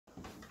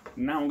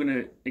Now I'm going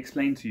to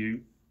explain to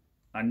you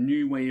a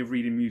new way of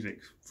reading music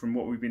from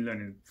what we've been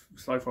learning.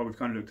 So far we've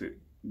kind of looked at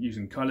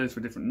using colours for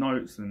different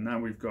notes, and now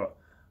we've got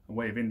a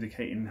way of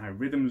indicating how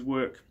rhythms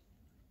work.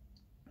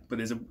 But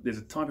there's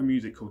a type of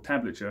music called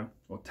tablature,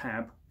 or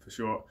tab for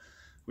short,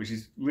 which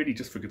is really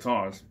just for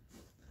guitars.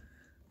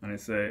 And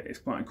it's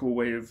quite a cool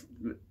way of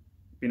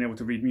being able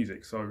to read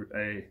music. So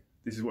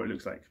this is what it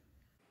looks like.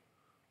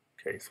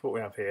 Okay, so what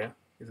we have here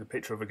is a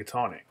picture of a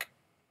guitar neck.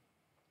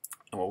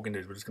 And what we're going to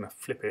do is we're just going to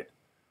flip it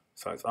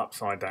so it's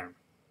upside down.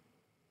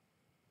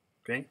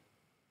 Okay?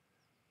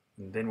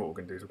 And then what we're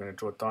going to do is we're going to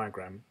draw a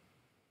diagram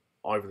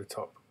over the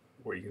top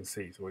of what you can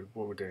see. So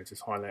what we're doing is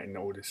just highlighting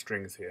all the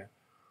strings here,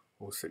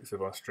 all 6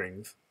 of our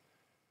strings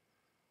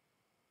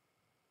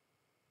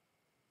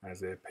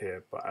as they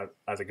appear, but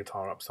as a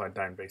guitar upside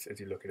down basically as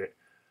you look at it.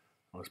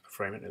 I'll just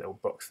frame it in a little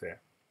box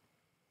there.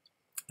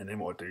 And then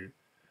what I'll do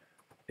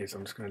is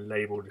I'm just going to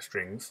label the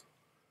strings.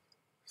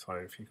 So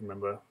if you can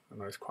remember, I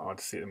know it's quite hard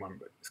to see at the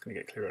moment, but it's going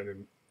to get clearer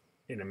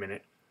in a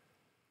minute.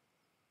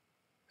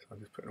 So I'm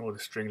just putting all the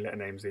string letter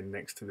names in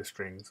next to the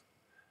strings,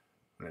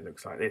 and it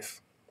looks like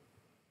this.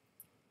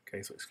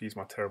 Okay, so excuse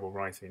my terrible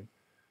writing.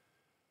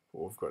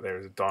 What we've got there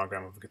is a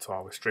diagram of a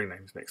guitar with string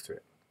names next to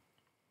it.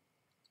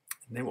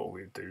 And then what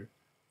we'd do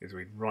is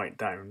we'd write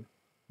down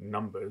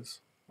numbers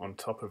on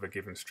top of a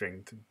given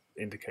string to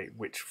indicate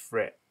which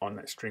fret on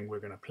that string we're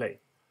going to play.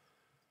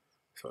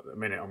 So at the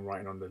minute I'm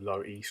writing on the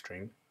low E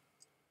string.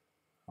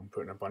 I'm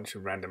putting a bunch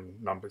of random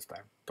numbers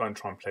down. Don't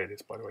try and play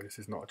this, by the way, this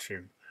is not a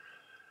tune.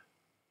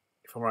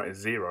 If I write a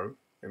 0,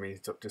 it means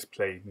just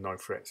play no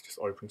frets, just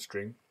open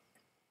string.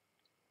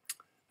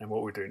 And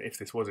what we're doing, if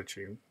this was a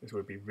tune, is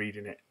we'd be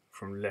reading it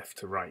from left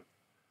to right,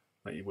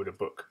 like you would a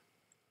book.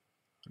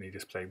 And you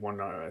just play one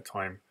note at a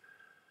time,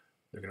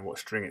 looking at what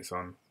string it's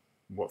on,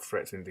 what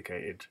fret's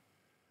indicated,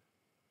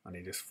 and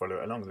you just follow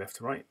it along left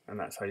to right, and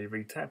that's how you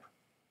read tab.